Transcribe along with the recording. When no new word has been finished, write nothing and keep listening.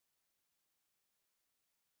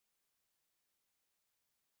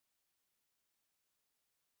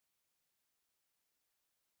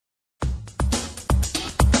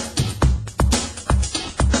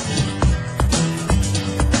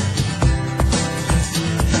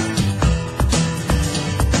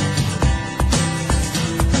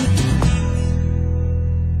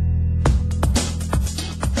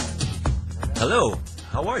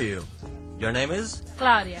you? Your name is?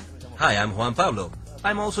 Claudia. Hi, I'm Juan Pablo.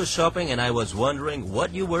 I'm also shopping and I was wondering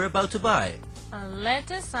what you were about to buy.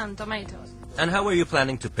 Lettuce and tomatoes. And how are you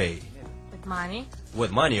planning to pay? With money.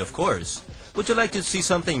 With money, of course. Would you like to see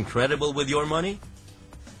something incredible with your money?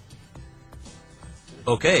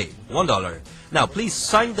 Okay, $1. Now please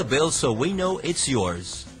sign the bill so we know it's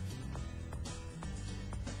yours.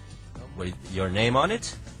 With your name on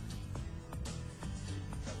it?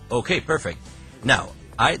 Okay, perfect. Now,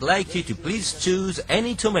 I'd like you to please choose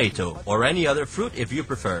any tomato or any other fruit if you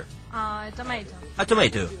prefer. Tomato. A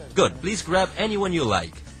tomato. Good. Please grab any one you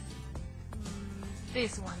like.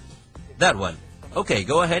 This one. That one. Okay,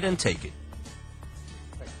 go ahead and take it.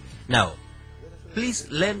 Now, please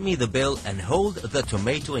lend me the bill and hold the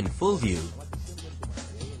tomato in full view.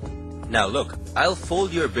 Now look, I'll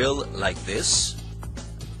fold your bill like this,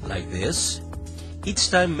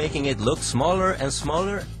 each time making it look smaller and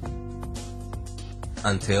smaller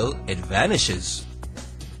until it vanishes.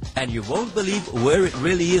 And you won't believe where it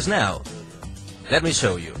really is now. Let me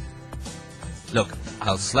show you. Look,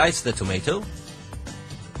 I'll slice the tomato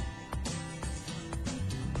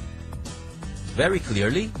very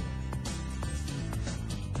clearly.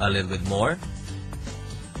 A little bit more.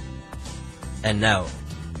 And now,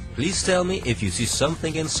 please tell me if you see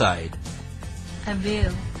something inside. A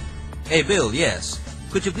bill. A bill, yes.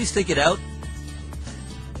 Could you please take it out?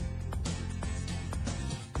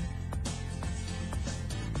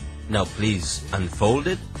 Now please unfold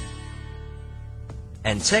it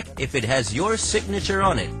and check if it has your signature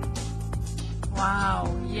on it.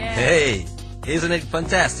 Wow, yeah. Hey, isn't it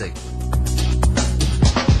fantastic?